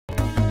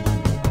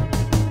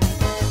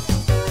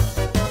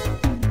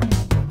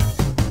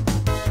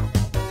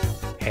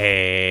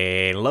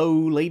Hello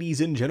ladies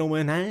and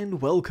gentlemen,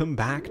 and welcome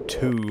back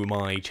to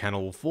my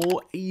channel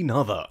for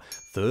another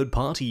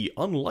third-party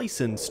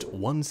unlicensed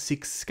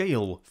 1/6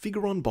 scale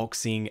figure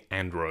unboxing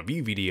and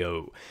review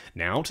video.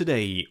 Now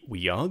today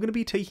we are going to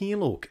be taking a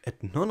look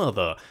at none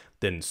other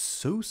than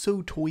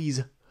SooSoo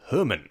Toys'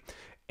 Herman,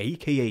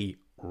 aka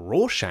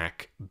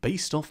Rorschach,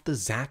 based off the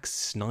Zack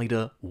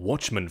Snyder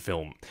Watchmen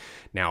film.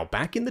 Now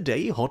back in the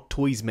day, Hot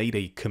Toys made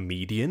a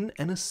comedian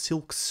and a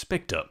Silk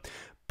Spectre,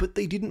 but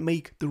they didn't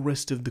make the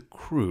rest of the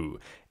crew.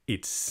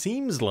 It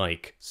seems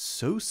like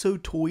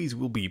SooSoo Toys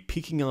will be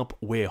picking up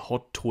where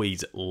Hot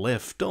Toys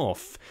left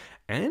off,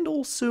 and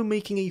also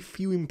making a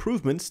few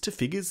improvements to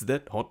figures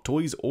that Hot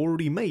Toys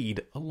already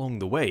made along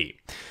the way.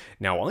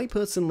 Now, I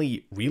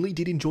personally really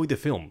did enjoy the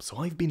film, so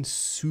I've been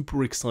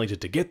super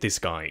excited to get this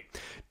guy.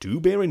 Do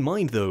bear in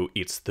mind though,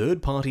 it's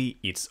third party,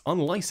 it's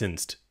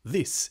unlicensed,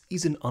 this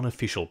is an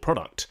unofficial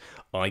product.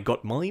 I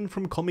got mine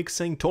from Comics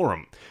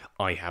Sanctorum.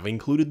 I have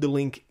included the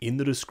link in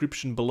the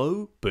description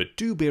below, but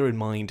do bear in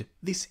mind,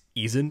 this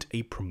isn't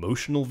a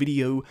promotional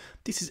video,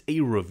 this is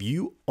a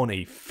review on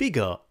a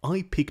figure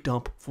I picked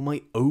up for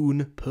my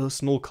own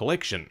personal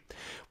collection.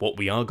 What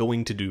we are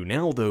going to do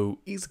now though,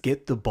 is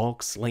get the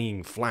box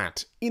laying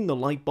flat in the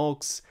light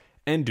box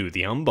and do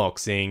the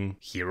unboxing.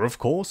 Here of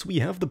course we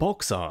have the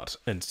box art,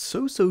 and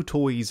SooSoo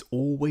Toys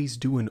always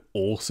do an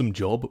awesome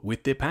job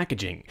with their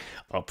packaging.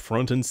 Up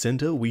front and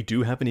center we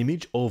do have an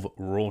image of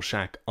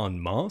Rorschach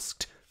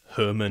unmasked,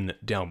 Herman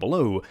down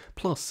below,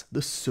 plus the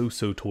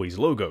SooSoo Toys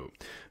logo.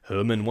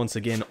 Herman once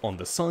again on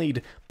the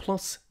side,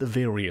 plus the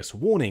various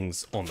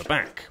warnings on the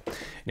back.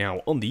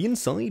 Now on the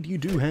inside you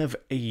do have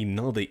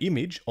another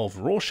image of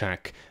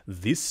Rorschach,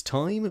 this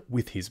time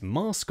with his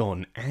mask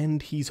on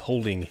and he's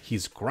holding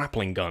his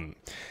grappling gun.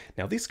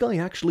 Now this guy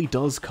actually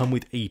does come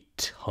with a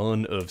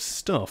ton of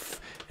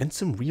stuff and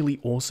some really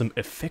awesome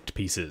effect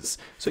pieces.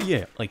 So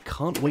yeah, I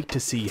can't wait to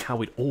see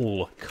how it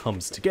all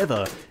comes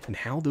together and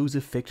how those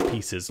effect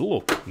pieces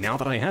look now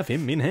that I have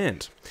him in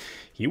hand.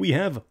 Here we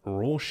have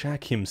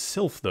Rorschach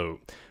himself though.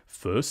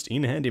 First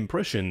in-hand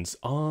impressions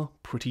are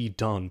pretty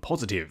darn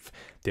positive.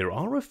 There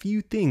are a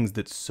few things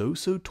that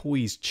SooSoo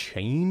Toys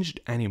changed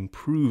and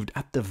improved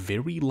at the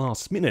very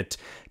last minute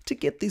to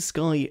get this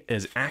guy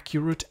as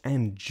accurate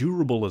and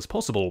durable as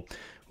possible.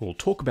 We'll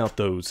talk about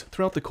those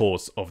throughout the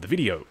course of the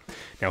video.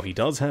 Now he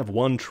does have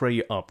one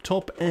tray up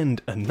top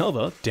and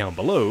another down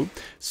below,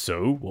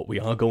 so what we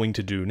are going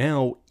to do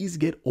now is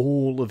get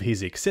all of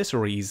his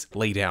accessories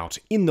laid out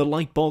in the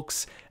light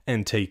box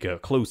and take a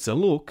closer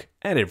look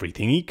at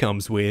everything he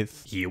comes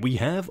with. Here we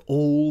have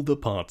all the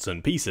parts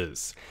and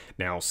pieces.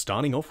 Now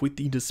starting off with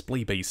the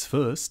display base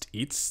first,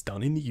 it's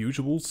done in the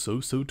usual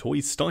SooSoo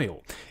Toys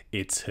style.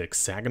 It's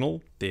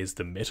hexagonal, there's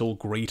the metal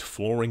grate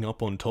flooring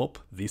up on top,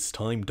 this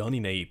time done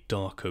in a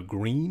darker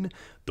green,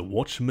 the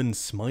Watchmen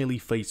smiley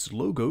face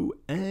logo,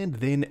 and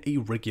then a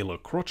regular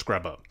crotch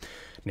grabber.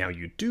 Now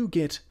you do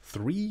get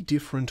 3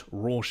 different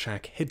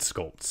Rorschach head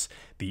sculpts.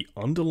 The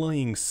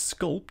underlying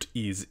sculpt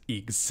is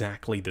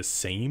exactly the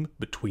same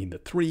between the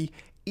 3,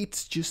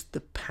 it's just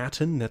the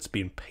pattern that's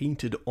been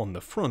painted on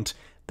the front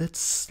that's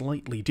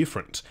slightly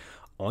different.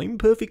 I'm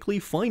perfectly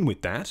fine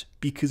with that,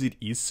 because it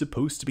is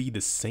supposed to be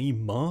the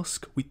same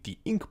mask with the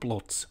ink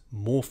blots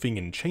morphing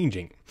and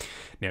changing.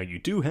 Now you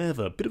do have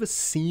a bit of a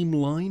seam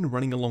line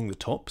running along the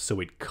top, so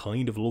it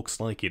kind of looks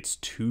like it's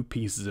 2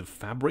 pieces of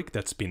fabric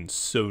that's been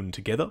sewn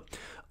together,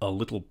 a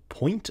little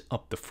point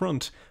up the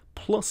front,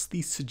 plus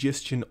the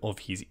suggestion of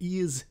his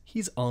ears,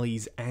 his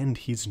eyes, and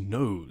his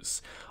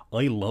nose.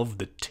 I love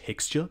the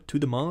texture to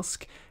the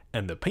mask,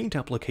 and the paint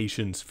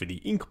applications for the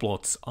ink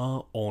blots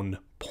are on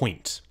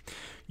point.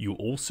 You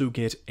also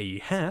get a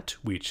hat,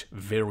 which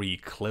very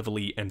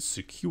cleverly and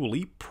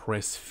securely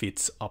press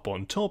fits up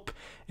on top,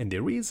 and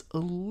there is a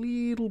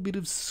little bit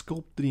of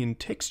sculpted in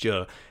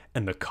texture,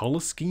 and the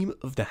color scheme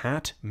of the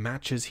hat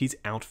matches his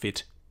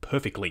outfit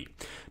perfectly.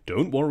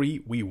 Don't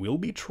worry, we will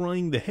be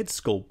trying the head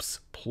sculpts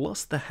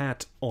plus the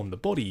hat on the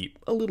body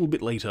a little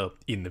bit later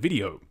in the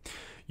video.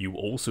 You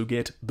also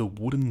get the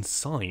wooden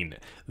sign.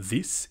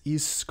 This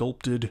is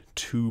sculpted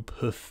to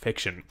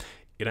perfection.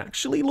 It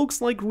actually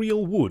looks like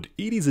real wood.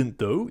 It isn't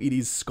though, it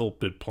is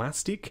sculpted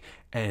plastic,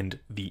 and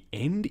the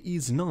end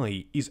is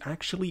nigh is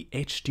actually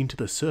etched into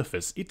the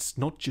surface. It's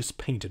not just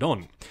painted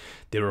on.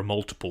 There are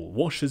multiple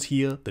washes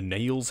here, the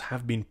nails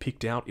have been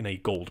picked out in a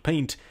gold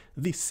paint.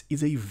 This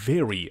is a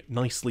very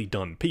nicely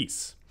done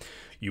piece.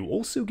 You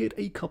also get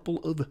a couple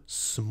of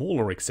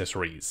smaller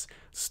accessories,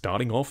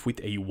 starting off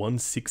with a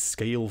 1/6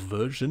 scale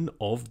version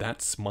of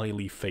that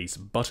smiley face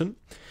button.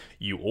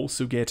 You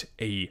also get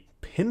a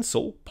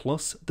pencil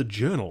plus the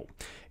journal.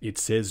 It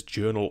says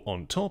journal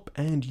on top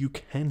and you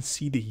can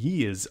see the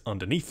years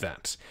underneath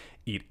that.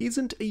 It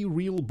isn't a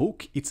real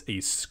book, it's a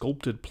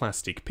sculpted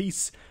plastic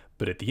piece,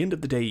 but at the end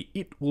of the day,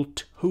 it will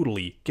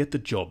totally get the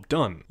job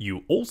done.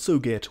 You also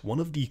get one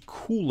of the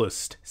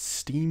coolest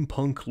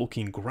steampunk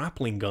looking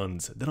grappling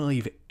guns that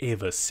I've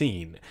ever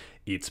seen.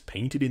 It's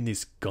painted in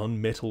this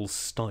gunmetal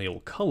style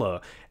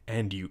color,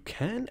 and you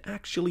can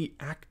actually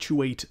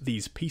actuate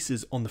these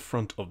pieces on the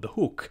front of the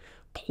hook,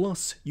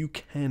 plus you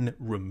can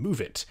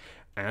remove it.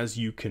 As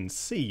you can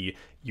see,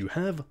 you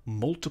have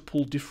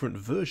multiple different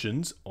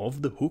versions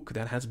of the hook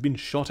that has been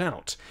shot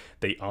out.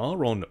 They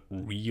are on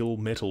real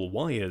metal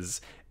wires,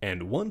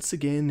 and once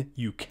again,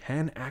 you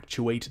can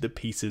actuate the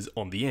pieces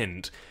on the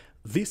end.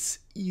 This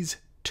is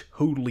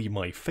totally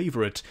my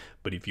favorite,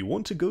 but if you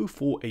want to go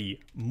for a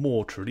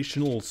more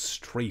traditional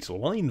straight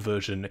line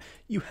version,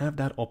 you have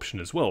that option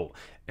as well.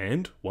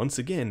 And once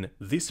again,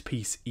 this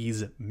piece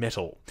is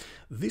metal.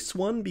 This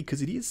one,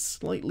 because it is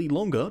slightly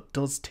longer,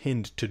 does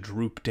tend to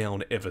droop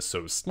down ever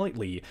so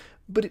slightly,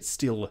 but it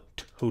still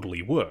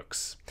totally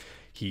works.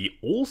 He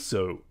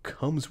also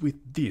comes with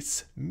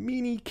this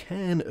mini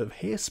can of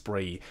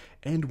hairspray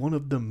and one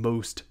of the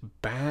most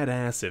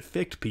badass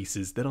effect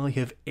pieces that I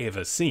have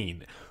ever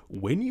seen.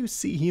 When you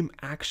see him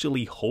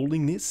actually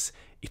holding this,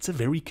 it's a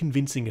very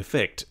convincing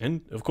effect,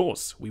 and of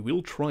course, we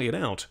will try it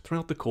out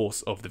throughout the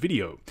course of the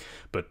video.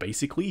 But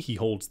basically, he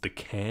holds the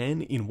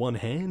can in one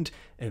hand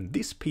and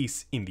this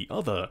piece in the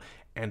other,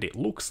 and it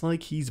looks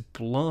like he's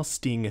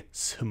blasting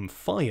some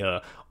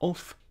fire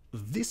off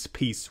this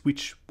piece,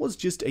 which was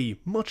just a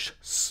much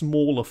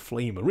smaller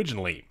flame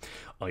originally.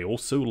 I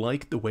also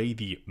like the way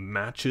the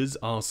matches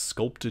are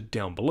sculpted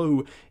down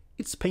below.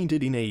 It's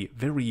painted in a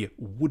very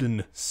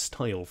wooden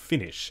style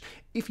finish,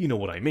 if you know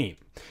what I mean.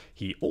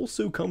 He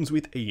also comes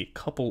with a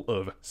couple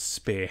of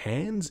spare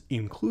hands,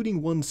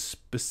 including one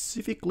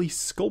specifically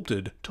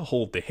sculpted to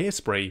hold the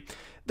hairspray.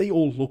 They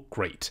all look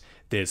great.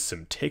 There's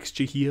some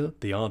texture here,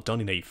 they are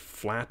done in a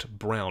flat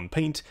brown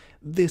paint,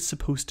 they're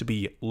supposed to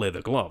be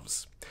leather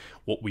gloves.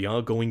 What we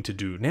are going to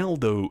do now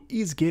though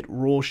is get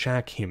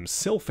Rorschach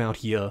himself out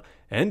here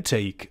and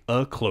take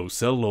a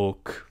closer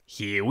look.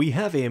 Here we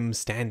have him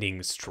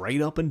standing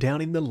straight up and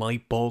down in the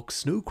light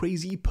box, no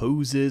crazy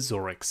poses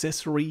or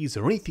accessories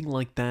or anything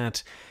like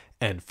that.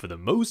 And for the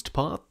most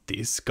part,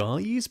 this guy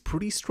is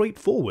pretty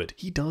straightforward.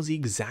 He does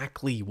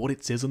exactly what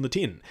it says on the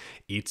tin.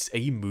 It's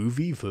a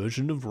movie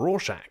version of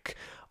Rorschach.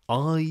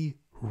 I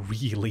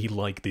really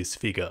like this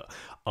figure.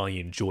 I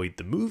enjoyed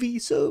the movie,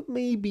 so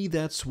maybe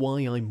that's why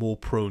I'm more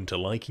prone to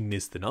liking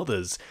this than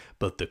others,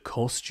 but the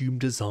costume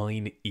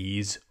design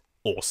is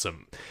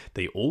awesome.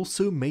 They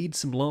also made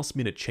some last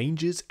minute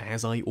changes,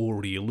 as I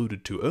already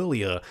alluded to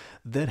earlier,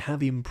 that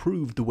have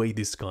improved the way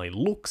this guy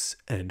looks,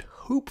 and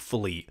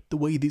hopefully the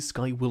way this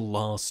guy will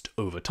last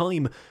over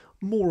time.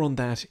 More on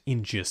that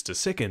in just a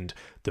second.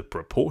 The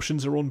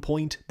proportions are on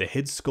point, the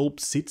head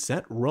sculpt sits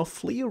at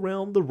roughly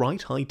around the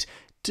right height,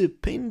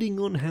 depending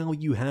on how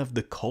you have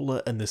the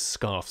collar and the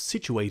scarf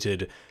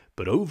situated,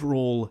 but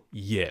overall,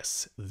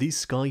 yes,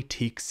 this guy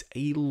ticks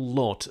a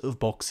lot of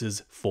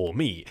boxes for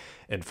me.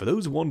 And for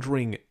those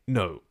wondering,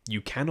 no,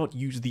 you cannot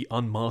use the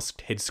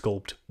unmasked head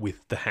sculpt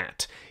with the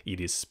hat. It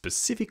is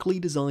specifically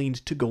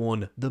designed to go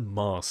on the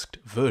masked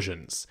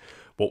versions.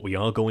 What we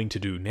are going to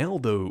do now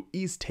though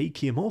is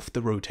take him off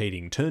the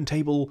rotating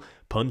turntable,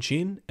 punch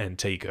in and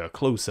take a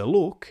closer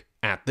look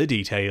at the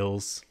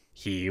details.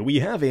 Here we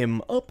have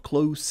him, up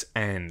close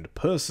and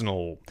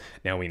personal.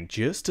 Now in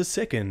just a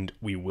second,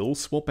 we will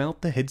swap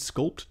out the head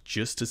sculpt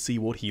just to see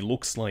what he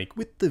looks like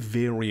with the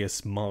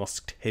various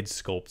masked head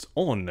sculpts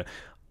on.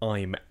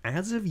 I'm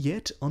as of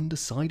yet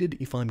undecided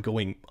if I'm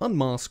going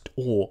unmasked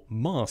or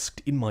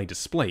masked in my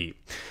display.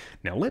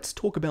 Now let's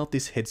talk about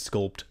this head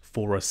sculpt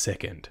for a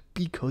second,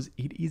 because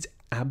it is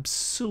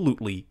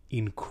absolutely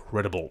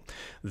incredible.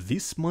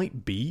 This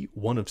might be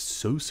one of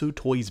SooSoo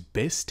Toys'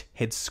 best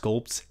head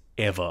sculpts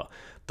ever.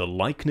 The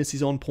likeness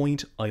is on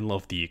point, I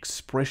love the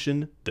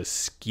expression, the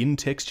skin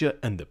texture,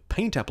 and the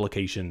paint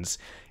applications.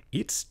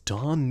 It's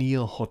darn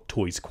near Hot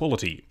Toys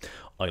quality.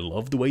 I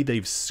love the way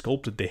they've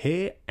sculpted the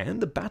hair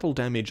and the battle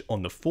damage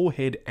on the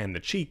forehead and the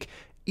cheek.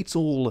 It's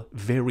all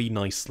very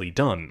nicely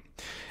done.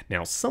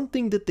 Now,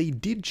 something that they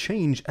did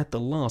change at the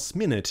last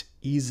minute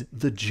is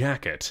the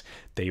jacket.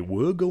 They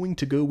were going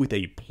to go with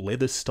a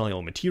pleather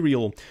style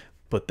material,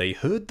 but they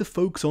heard the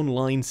folks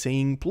online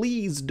saying,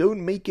 please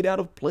don't make it out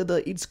of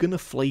pleather, it's gonna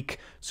flake,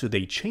 so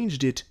they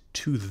changed it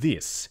to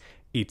this.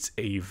 It's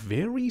a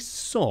very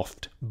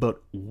soft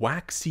but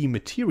waxy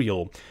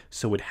material,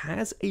 so it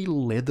has a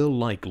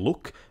leather-like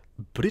look,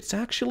 but it's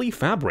actually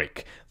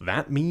fabric.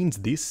 That means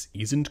this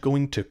isn't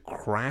going to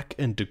crack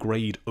and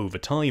degrade over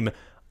time.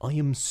 I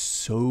am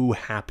so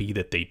happy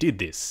that they did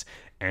this.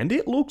 And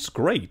it looks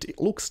great. It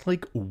looks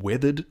like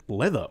weathered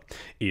leather.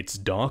 It's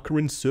darker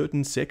in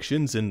certain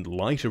sections and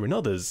lighter in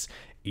others.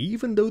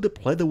 Even though the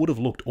pleather would have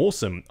looked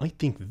awesome, I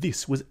think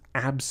this was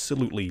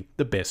absolutely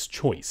the best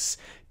choice.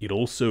 It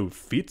also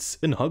fits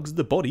and hugs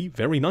the body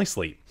very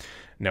nicely.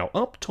 Now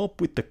up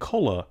top with the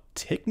collar,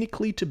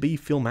 technically to be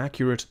film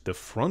accurate, the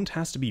front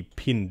has to be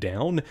pinned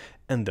down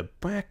and the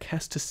back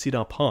has to sit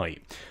up high.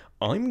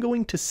 I'm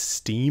going to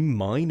steam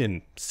mine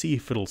and see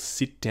if it'll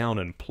sit down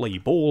and play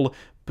ball,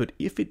 but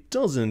if it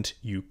doesn't,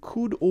 you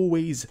could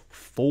always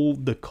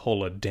fold the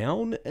collar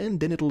down and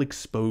then it'll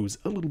expose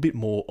a little bit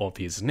more of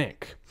his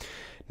neck.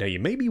 Now you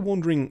may be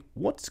wondering,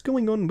 what's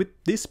going on with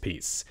this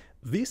piece?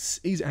 This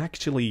is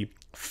actually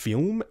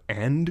film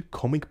and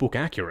comic book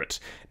accurate.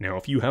 Now,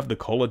 if you have the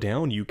collar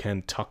down, you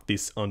can tuck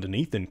this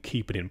underneath and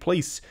keep it in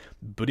place,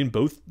 but in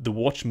both the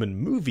Watchmen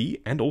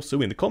movie and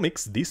also in the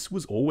comics, this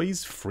was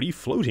always free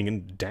floating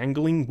and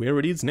dangling where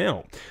it is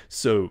now.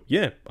 So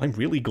yeah, I'm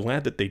really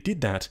glad that they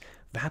did that.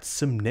 That's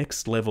some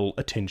next level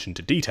attention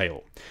to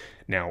detail.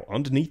 Now,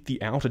 underneath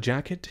the outer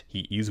jacket,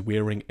 he is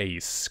wearing a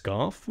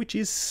scarf, which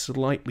is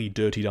slightly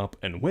dirtied up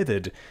and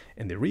weathered,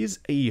 and there is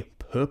a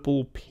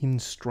purple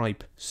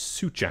pinstripe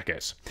suit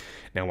jacket.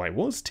 Now, I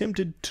was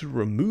tempted to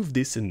remove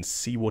this and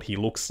see what he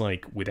looks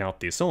like without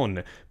this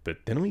on, but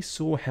then I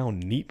saw how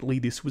neatly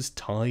this was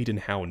tied and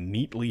how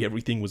neatly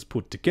everything was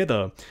put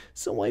together,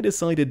 so I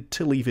decided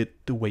to leave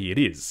it the way it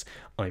is.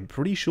 I'm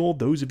pretty sure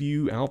those of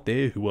you out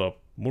there who are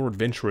more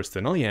adventurous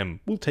than I am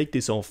will take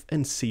this off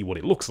and see what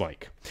it looks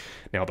like.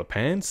 Now, the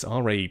pants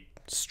are a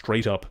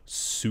straight up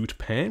suit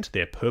pant.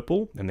 They're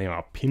purple and they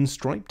are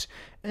pinstriped,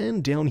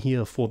 and down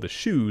here for the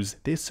shoes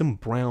there's some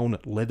brown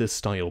leather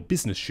style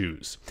business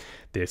shoes.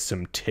 There's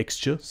some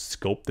texture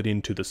sculpted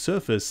into the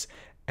surface,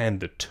 and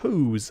the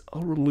toes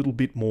are a little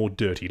bit more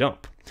dirtied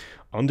up.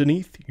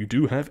 Underneath, you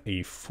do have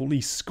a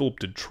fully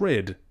sculpted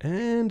tread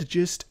and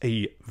just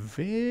a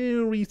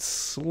very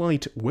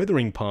slight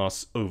weathering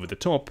pass over the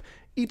top.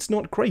 It's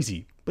not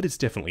crazy, but it's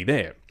definitely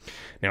there.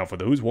 Now, for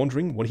those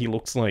wondering what he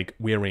looks like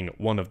wearing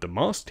one of the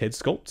masked head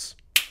sculpts,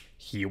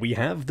 here we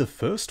have the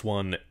first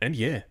one, and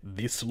yeah,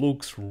 this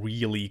looks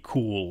really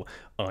cool.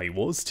 I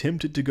was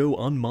tempted to go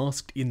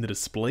unmasked in the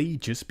display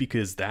just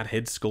because that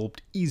head sculpt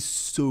is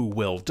so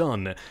well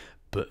done,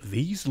 but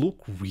these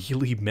look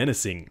really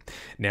menacing.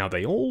 Now,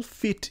 they all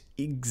fit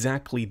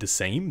exactly the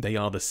same. They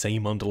are the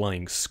same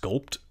underlying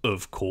sculpt,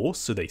 of course,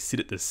 so they sit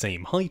at the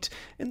same height,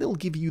 and they'll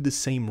give you the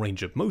same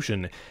range of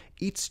motion.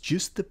 It's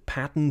just the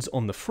patterns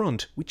on the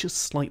front which are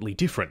slightly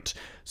different.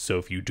 So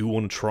if you do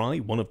want to try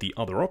one of the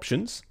other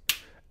options,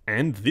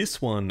 and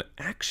this one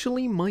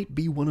actually might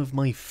be one of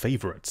my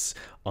favorites.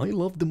 I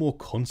love the more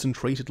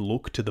concentrated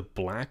look to the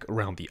black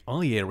around the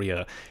eye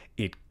area.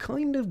 It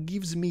kind of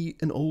gives me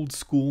an old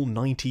school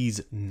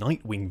 90s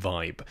Nightwing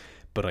vibe.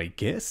 But I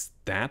guess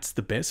that's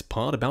the best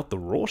part about the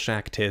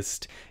Rorschach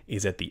test,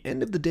 is at the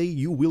end of the day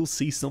you will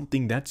see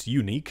something that's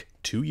unique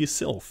to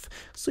yourself,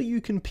 so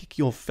you can pick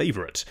your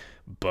favorite.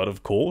 But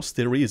of course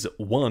there is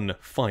one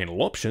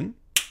final option,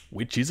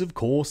 which is of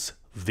course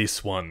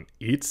this one.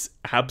 It's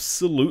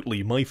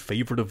absolutely my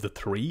favorite of the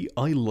three.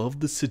 I love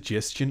the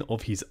suggestion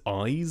of his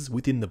eyes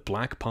within the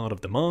black part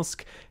of the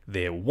mask.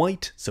 They're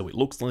white, so it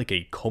looks like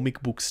a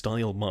comic book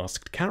style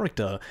masked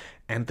character,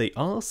 and they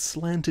are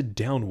slanted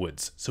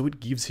downwards, so it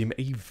gives him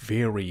a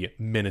very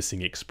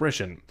menacing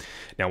expression.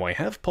 Now, I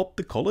have popped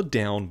the collar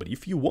down, but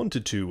if you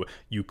wanted to,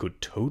 you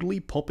could totally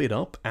pop it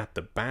up at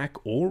the back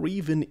or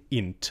even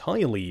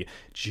entirely,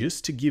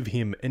 just to give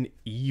him an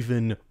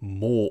even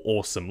more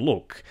awesome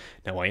look.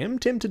 Now, I am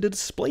tempted to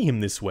display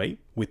him this way,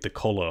 with the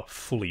collar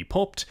fully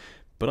popped,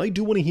 but I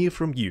do want to hear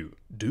from you.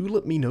 Do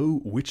let me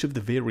know which of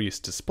the various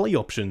display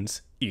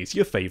options is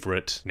your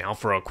favorite. Now,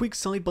 for a quick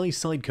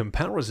side-by-side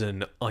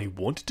comparison, I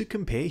wanted to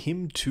compare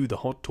him to the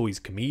Hot Toys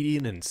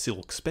Comedian and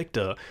Silk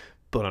Spectre,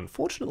 but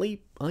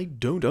unfortunately, I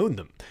don't own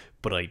them.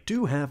 But I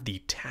do have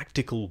the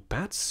tactical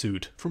bat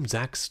suit from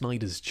Zack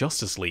Snyder's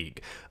Justice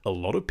League. A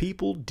lot of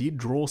people did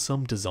draw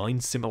some design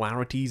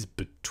similarities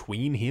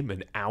between him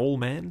and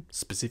Owlman,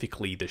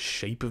 specifically the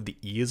shape of the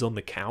ears on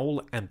the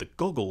cowl and the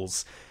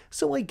goggles,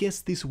 so I guess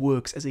this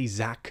works as a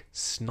Zack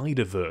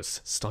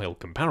Snyderverse style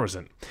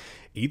comparison.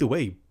 Either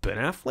way, Ben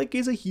Affleck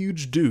is a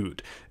huge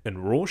dude, and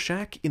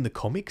Rorschach in the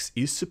comics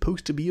is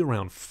supposed to be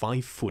around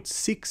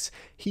 5'6".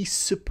 He's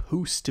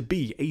supposed to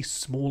be a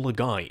smaller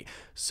guy,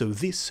 so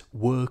this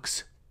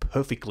works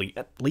perfectly,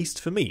 at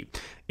least for me.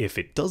 If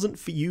it doesn't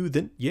for you,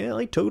 then yeah,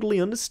 I totally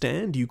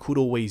understand. You could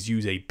always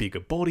use a bigger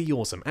body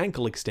or some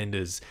ankle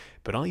extenders,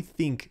 but I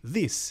think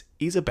this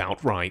is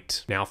about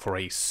right. Now, for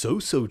a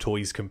SooSoo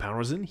Toys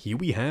comparison, here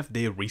we have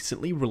their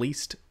recently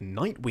released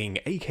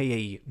Nightwing,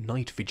 aka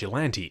Night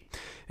Vigilante.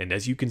 And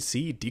as you can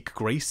see, Dick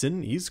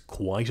Grayson is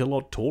quite a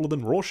lot taller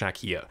than Rorschach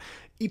here.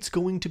 It's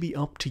going to be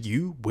up to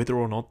you whether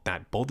or not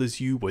that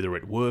bothers you, whether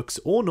it works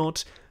or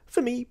not.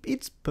 For me,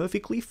 it's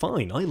perfectly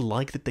fine. I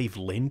like that they've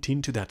lent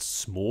into that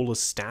smaller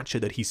stature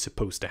that he's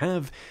supposed to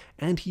have,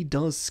 and he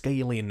does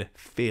scale in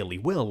fairly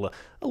well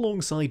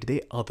alongside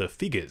their other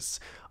figures.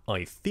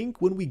 I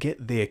think when we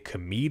get their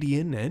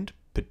comedian and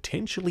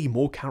potentially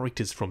more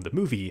characters from the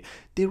movie,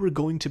 there are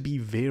going to be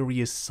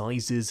various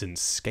sizes and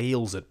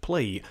scales at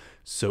play,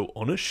 so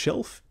on a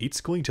shelf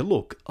it's going to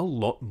look a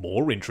lot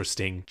more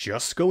interesting.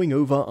 Just going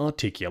over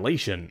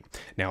articulation.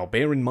 Now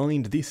bear in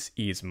mind this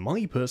is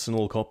my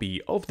personal copy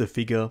of the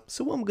figure,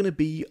 so I'm going to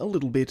be a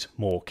little bit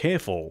more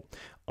careful.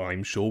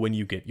 I'm sure when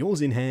you get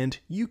yours in hand,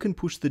 you can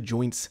push the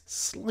joints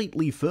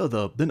slightly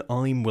further than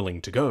I'm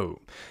willing to go.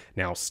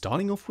 Now,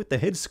 starting off with the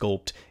head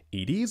sculpt,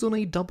 it is on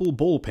a double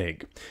ball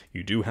peg.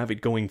 You do have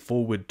it going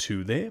forward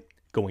to there,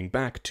 going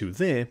back to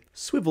there,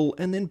 swivel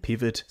and then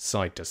pivot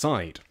side to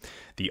side.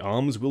 The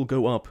arms will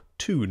go up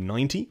to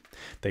 90.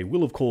 They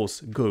will of course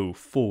go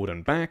forward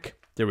and back.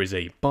 There is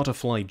a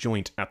butterfly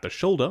joint at the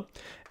shoulder,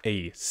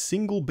 a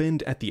single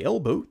bend at the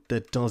elbow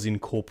that does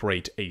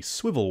incorporate a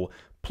swivel,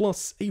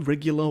 plus a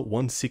regular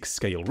 1/6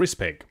 scale wrist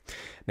peg.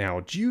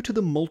 Now, due to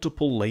the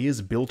multiple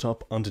layers built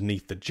up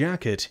underneath the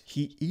jacket,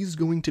 he is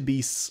going to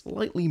be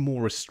slightly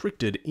more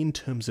restricted in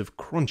terms of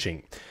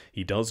crunching.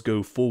 He does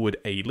go forward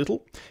a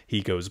little,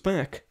 he goes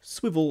back,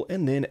 swivel,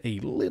 and then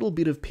a little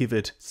bit of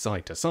pivot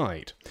side to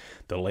side.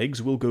 The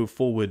legs will go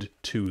forward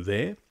to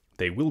there,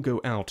 they will go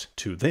out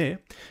to there,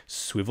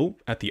 swivel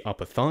at the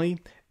upper thigh,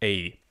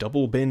 a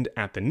double bend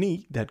at the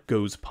knee that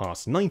goes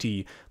past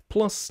 90,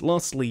 plus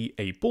lastly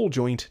a ball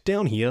joint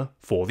down here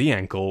for the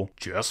ankle.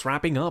 Just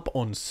wrapping up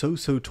on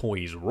SooSoo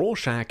Toys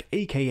Rorschach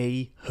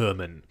aka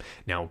Herman.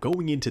 Now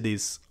going into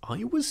this,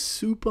 I was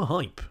super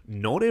hype.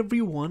 Not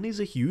everyone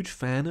is a huge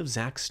fan of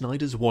Zack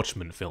Snyder's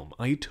Watchmen film,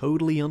 I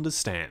totally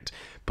understand,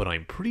 but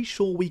I'm pretty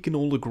sure we can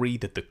all agree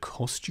that the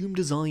costume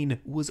design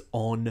was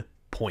on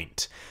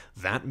point.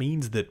 That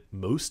means that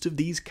most of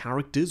these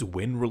characters,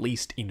 when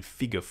released in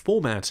figure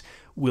format,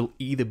 will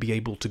either be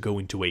able to go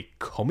into a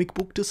comic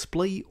book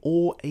display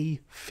or a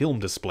film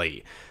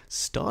display.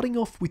 Starting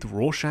off with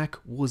Rorschach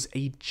was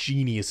a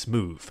genius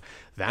move.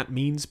 That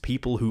means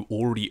people who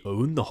already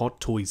own the Hot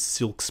Toys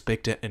Silk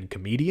Spectre and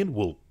Comedian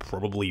will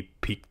probably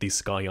pick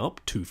this guy up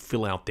to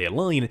fill out their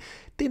line.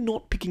 They're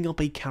not picking up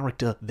a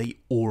character they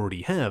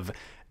already have.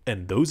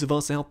 And those of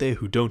us out there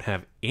who don't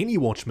have any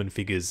Watchmen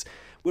figures,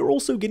 we're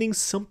also getting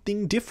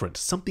something different,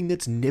 something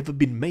that's never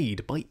been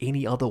made by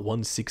any other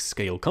 1/6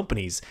 scale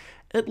companies,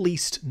 at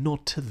least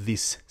not to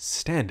this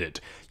standard.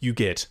 You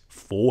get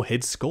 4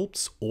 head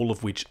sculpts, all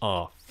of which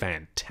are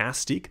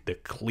fantastic. The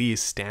clear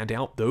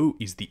standout though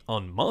is the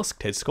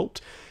unmasked head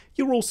sculpt.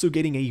 You're also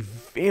getting a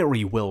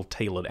very well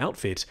tailored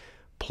outfit,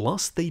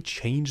 plus they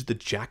changed the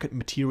jacket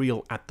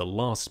material at the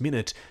last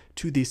minute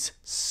to this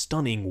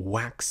stunning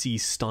waxy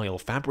style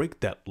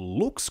fabric that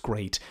looks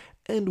great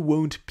and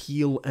won't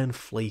peel and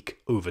flake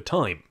over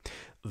time.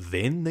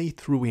 Then they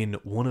threw in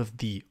one of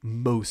the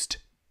most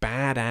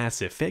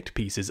badass effect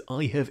pieces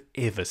I have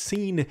ever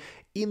seen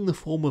in the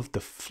form of the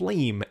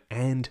flame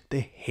and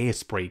the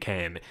hairspray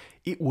can.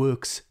 It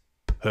works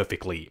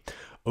perfectly.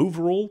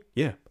 Overall,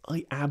 yeah,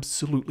 I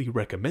absolutely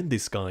recommend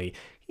this guy.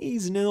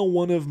 He's now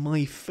one of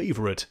my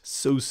favourite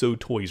SooSoo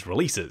Toys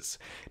releases.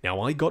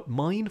 Now, I got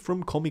mine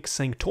from Comic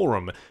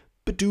Sanctorum,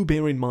 but do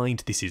bear in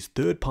mind this is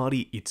third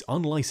party, it's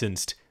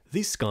unlicensed.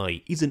 This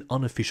guy is an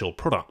unofficial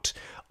product.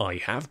 I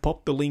have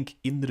popped the link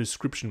in the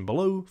description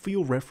below for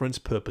your reference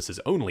purposes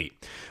only.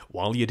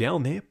 While you're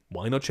down there,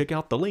 why not check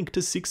out the link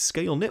to 6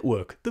 Scale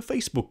Network, the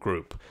Facebook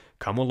group.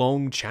 Come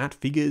along, chat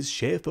figures,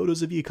 share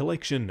photos of your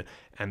collection,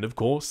 and of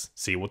course,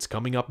 see what's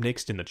coming up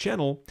next in the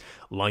channel.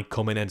 Like,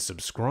 comment, and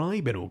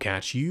subscribe, and we'll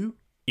catch you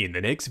in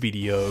the next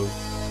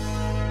video.